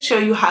show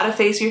you how to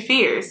face your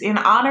fears in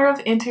honor of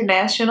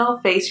International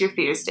Face Your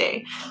Fears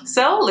Day.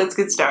 So let's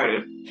get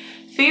started.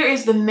 Fear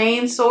is the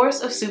main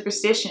source of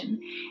superstition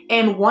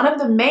and one of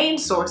the main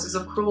sources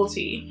of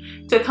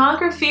cruelty. To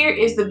conquer fear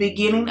is the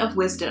beginning of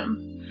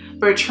wisdom.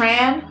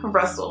 Bertrand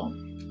Russell.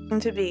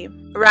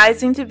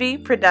 Rising to be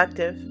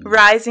productive,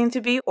 rising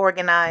to be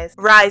organized,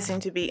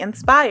 rising to be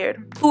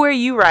inspired. Who are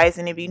you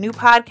rising to be? New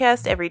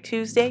podcast every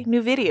Tuesday,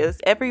 new videos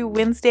every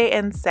Wednesday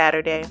and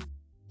Saturday.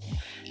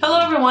 Hello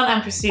everyone,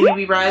 I'm Christina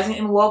B. Rising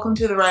and welcome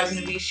to the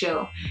Rising to Be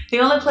Show, the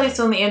only place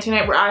on the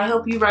internet where I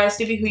help you rise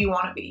to be who you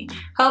want to be,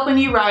 helping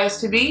you rise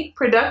to be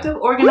productive,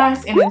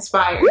 organized, and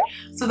inspired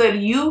so that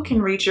you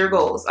can reach your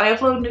goals. I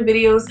upload new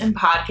videos and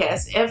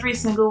podcasts every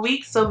single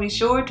week, so be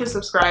sure to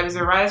subscribe as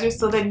a riser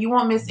so that you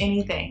won't miss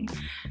anything.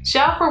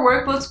 Shop for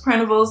workbooks,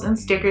 printables, and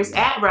stickers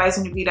at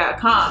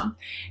risingtobe.com.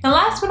 And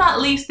last but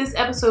not least, this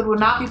episode would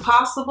not be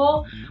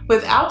possible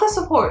without the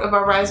support of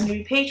our Rising to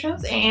Be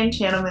patrons and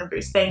channel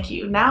members. Thank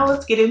you. Now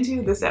let's get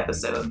into this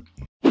episode.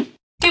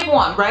 Tip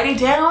 1. Write it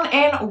down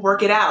and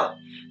work it out.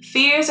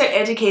 Fears are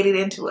educated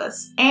into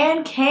us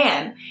and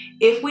can,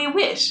 if we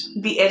wish,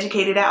 be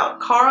educated out.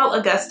 Carl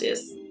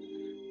Augustus.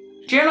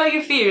 Journal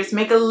your fears.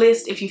 Make a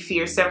list if you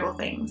fear several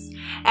things.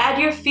 Add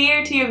your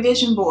fear to your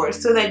vision board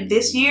so that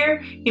this year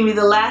can be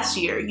the last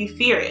year you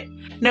fear it.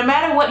 No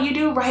matter what you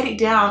do, write it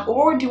down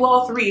or do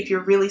all three if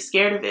you're really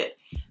scared of it.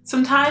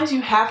 Sometimes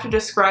you have to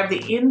describe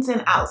the ins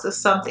and outs of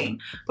something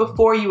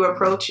before you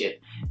approach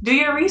it. Do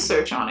your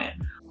research on it.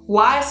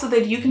 Why? So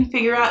that you can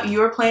figure out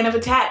your plan of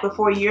attack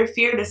before your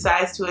fear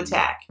decides to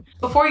attack.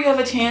 Before you have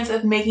a chance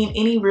of making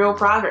any real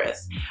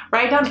progress.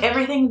 Write down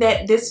everything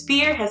that this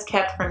fear has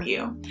kept from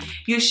you.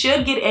 You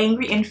should get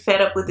angry and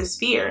fed up with this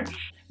fear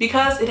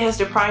because it has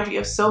deprived you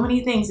of so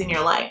many things in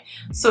your life.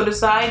 So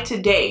decide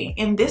today,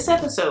 in this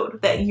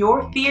episode, that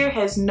your fear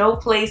has no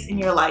place in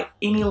your life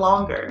any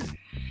longer.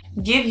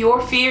 Give your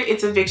fear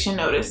its eviction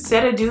notice.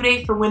 Set a due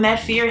date for when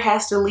that fear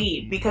has to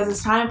leave because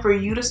it's time for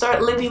you to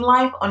start living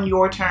life on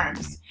your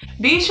terms.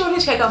 Be sure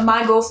to check out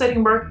my goal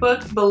setting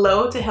workbook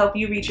below to help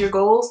you reach your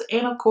goals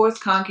and of course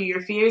conquer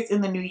your fears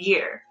in the new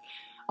year.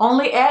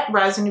 Only at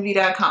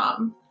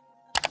risingtobe.com.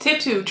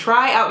 Tip 2.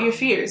 Try out your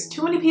fears.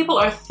 Too many people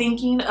are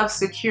thinking of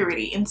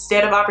security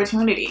instead of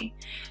opportunity.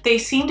 They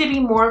seem to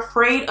be more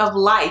afraid of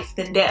life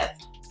than death.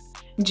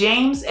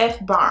 James F.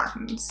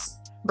 Burns.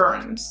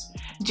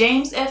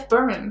 James F.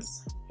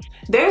 Burns.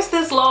 There's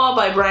this law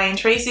by Brian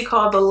Tracy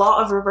called the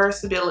law of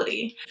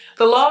reversibility.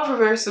 The law of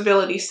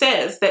reversibility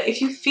says that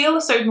if you feel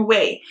a certain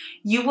way,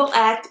 you will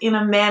act in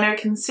a manner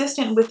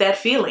consistent with that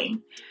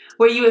feeling,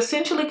 where you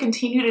essentially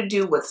continue to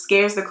do what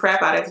scares the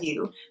crap out of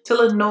you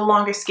till it no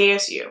longer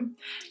scares you.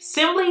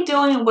 Simply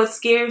doing what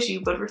scares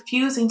you but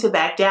refusing to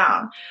back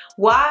down.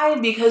 Why?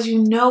 Because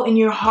you know in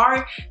your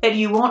heart that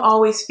you won't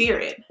always fear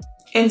it.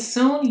 And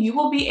soon you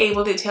will be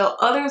able to tell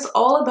others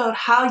all about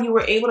how you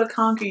were able to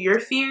conquer your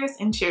fears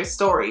and share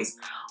stories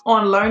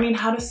on learning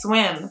how to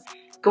swim,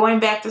 going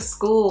back to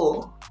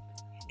school,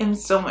 and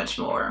so much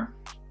more.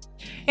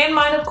 And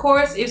mine, of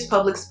course, is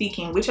public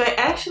speaking, which I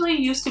actually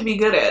used to be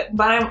good at,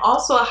 but I'm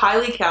also a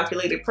highly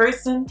calculated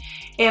person,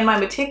 and my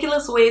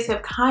meticulous ways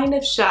have kind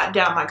of shot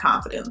down my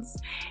confidence.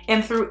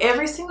 And through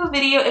every single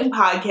video and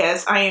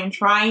podcast, I am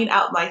trying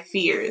out my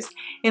fears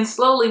and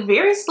slowly,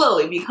 very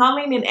slowly,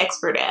 becoming an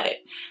expert at it.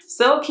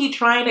 So keep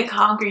trying to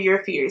conquer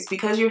your fears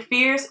because your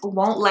fears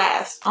won't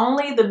last.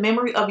 Only the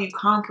memory of you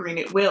conquering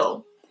it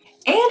will.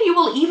 And you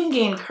will even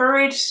gain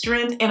courage,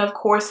 strength, and of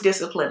course,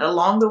 discipline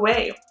along the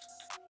way.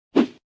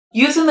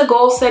 Using the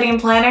goal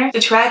setting planner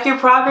to track your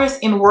progress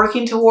in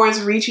working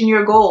towards reaching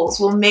your goals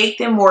will make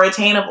them more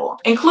attainable.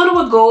 Included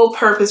with goal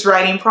purpose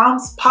writing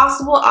prompts,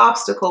 possible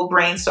obstacle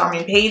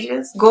brainstorming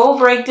pages, goal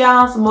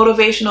breakdowns,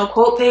 motivational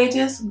quote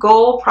pages,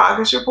 goal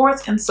progress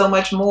reports, and so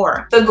much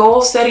more. The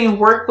goal setting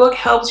workbook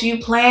helps you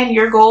plan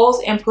your goals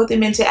and put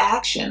them into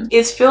action.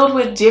 It's filled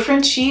with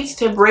different sheets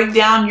to break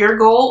down your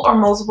goal or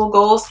multiple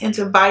goals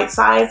into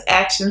bite-sized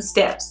action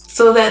steps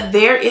so that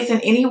there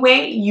isn't any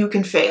way you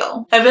can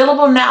fail.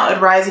 Available now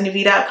at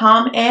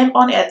risingtobe.com and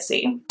on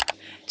Etsy.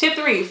 Tip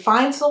 3.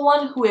 Find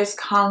someone who has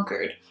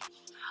conquered.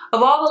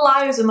 Of all the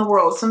liars in the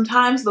world,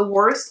 sometimes the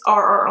worst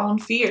are our own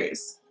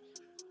fears.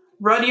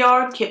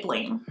 Rudyard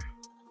Kipling.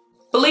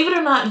 Believe it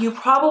or not, you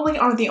probably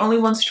aren't the only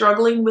one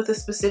struggling with a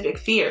specific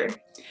fear.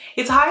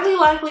 It's highly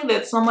likely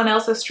that someone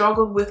else has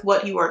struggled with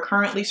what you are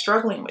currently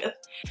struggling with.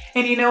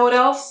 And you know what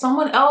else?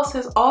 Someone else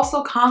has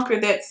also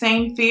conquered that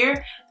same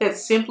fear that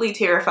simply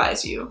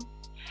terrifies you.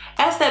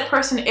 Ask that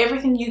person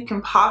everything you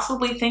can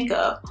possibly think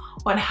of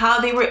on how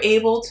they were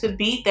able to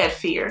beat that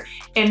fear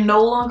and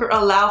no longer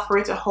allow for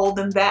it to hold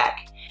them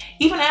back.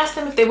 Even ask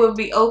them if they would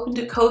be open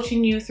to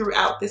coaching you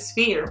throughout this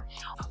fear,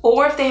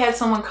 or if they had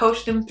someone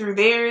coach them through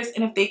theirs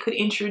and if they could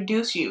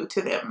introduce you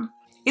to them.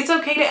 It's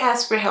okay to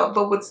ask for help,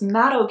 but what's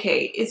not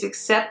okay is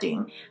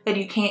accepting that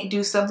you can't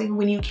do something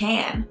when you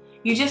can.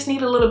 You just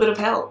need a little bit of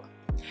help.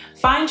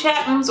 Find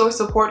chat rooms or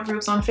support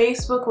groups on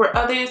Facebook where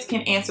others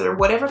can answer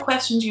whatever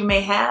questions you may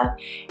have,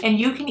 and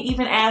you can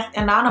even ask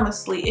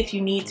anonymously if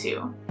you need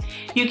to.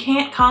 You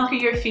can't conquer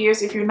your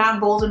fears if you're not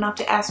bold enough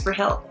to ask for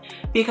help,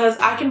 because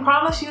I can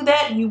promise you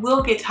that you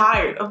will get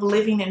tired of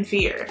living in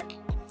fear.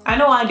 I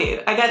know I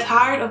did. I got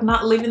tired of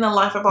not living the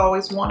life I've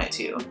always wanted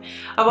to.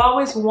 I've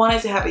always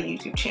wanted to have a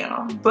YouTube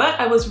channel, but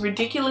I was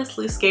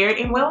ridiculously scared,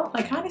 and well,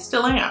 I kind of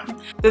still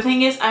am. The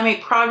thing is, I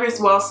make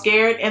progress while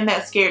scared, and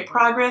that scared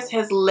progress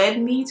has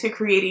led me to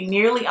creating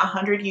nearly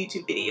 100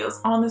 YouTube videos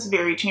on this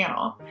very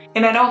channel.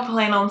 And I don't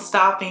plan on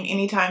stopping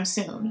anytime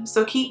soon.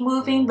 So keep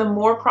moving. The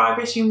more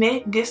progress you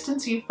make,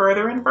 distance you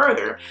further and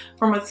further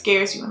from what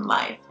scares you in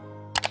life.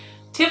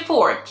 Tip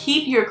 4,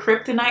 keep your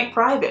kryptonite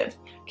private.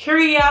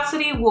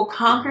 Curiosity will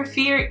conquer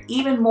fear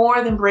even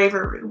more than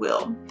bravery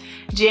will.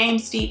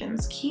 James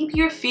Stevens, keep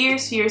your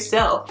fears to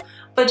yourself,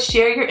 but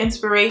share your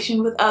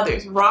inspiration with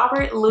others.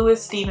 Robert Louis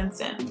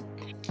Stevenson.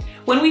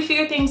 When we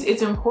fear things,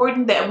 it's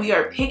important that we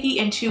are picky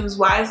and choose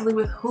wisely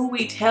with who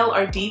we tell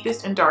our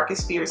deepest and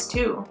darkest fears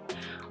to.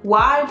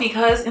 Why?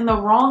 Because in the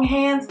wrong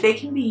hands, they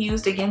can be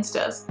used against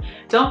us.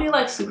 Don't be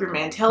like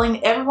Superman,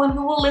 telling everyone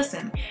who will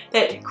listen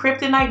that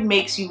kryptonite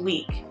makes you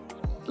weak.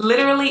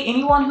 Literally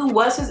anyone who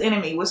was his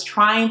enemy was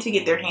trying to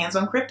get their hands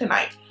on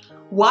kryptonite.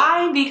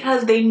 Why?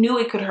 Because they knew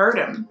it could hurt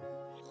him.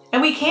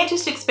 And we can't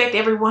just expect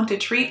everyone to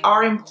treat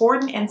our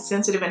important and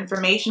sensitive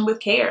information with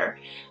care.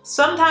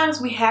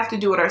 Sometimes we have to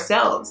do it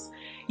ourselves.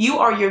 You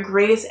are your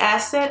greatest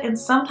asset, and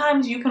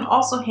sometimes you can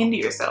also hinder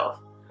yourself.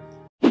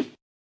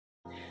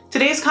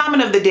 Today's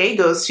comment of the day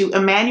goes to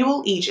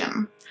Emmanuel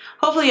Ejim.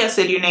 Hopefully I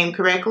said your name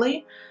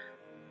correctly.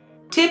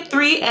 Tip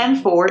 3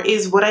 and 4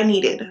 is what I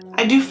needed.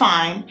 I do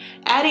find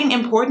adding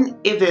important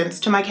events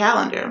to my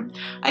calendar.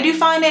 I do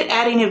find it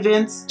adding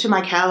events to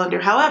my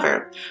calendar.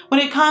 However, when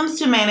it comes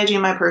to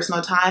managing my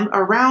personal time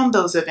around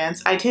those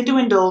events, I tend to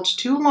indulge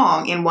too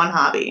long in one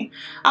hobby.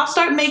 I'll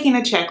start making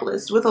a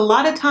checklist with a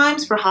lot of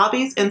times for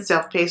hobbies and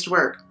self-paced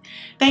work.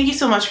 Thank you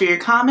so much for your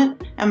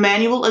comment,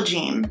 Emmanuel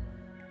Ejim.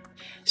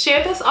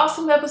 Share this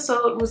awesome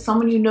episode with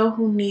someone you know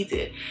who needs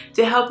it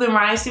to help them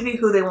rise to be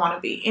who they want to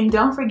be. And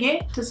don't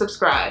forget to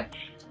subscribe.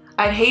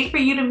 I'd hate for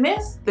you to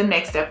miss the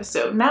next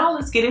episode. Now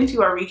let's get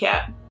into our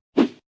recap.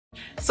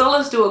 So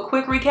let's do a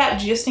quick recap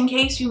just in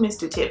case you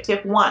missed a tip.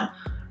 Tip 1,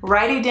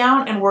 write it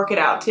down and work it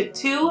out. Tip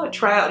 2,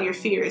 try out your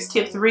fears.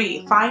 Tip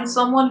 3, find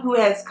someone who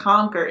has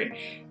conquered.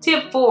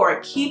 Tip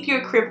 4, keep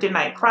your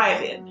kryptonite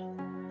private.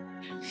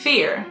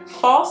 Fear,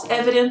 false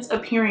evidence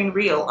appearing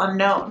real,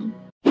 unknown.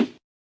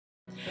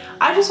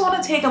 I just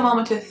want to take a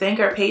moment to thank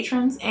our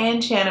patrons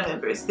and channel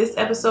members. This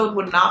episode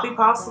would not be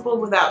possible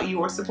without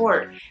your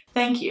support.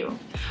 Thank you.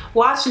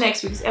 Watch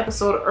next week's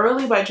episode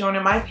early by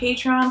joining my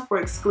Patreon for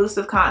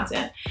exclusive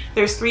content.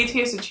 There's 3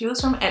 tiers to choose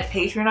from at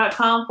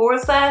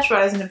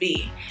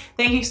patreon.com/risingtobe.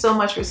 Thank you so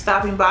much for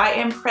stopping by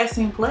and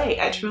pressing play.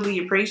 I truly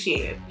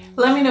appreciate it.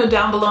 Let me know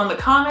down below in the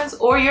comments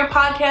or your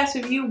podcast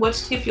review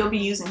which tip you'll be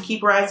using.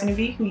 Keep rising to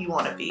be who you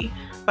want to be.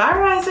 Bye,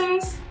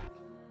 risers!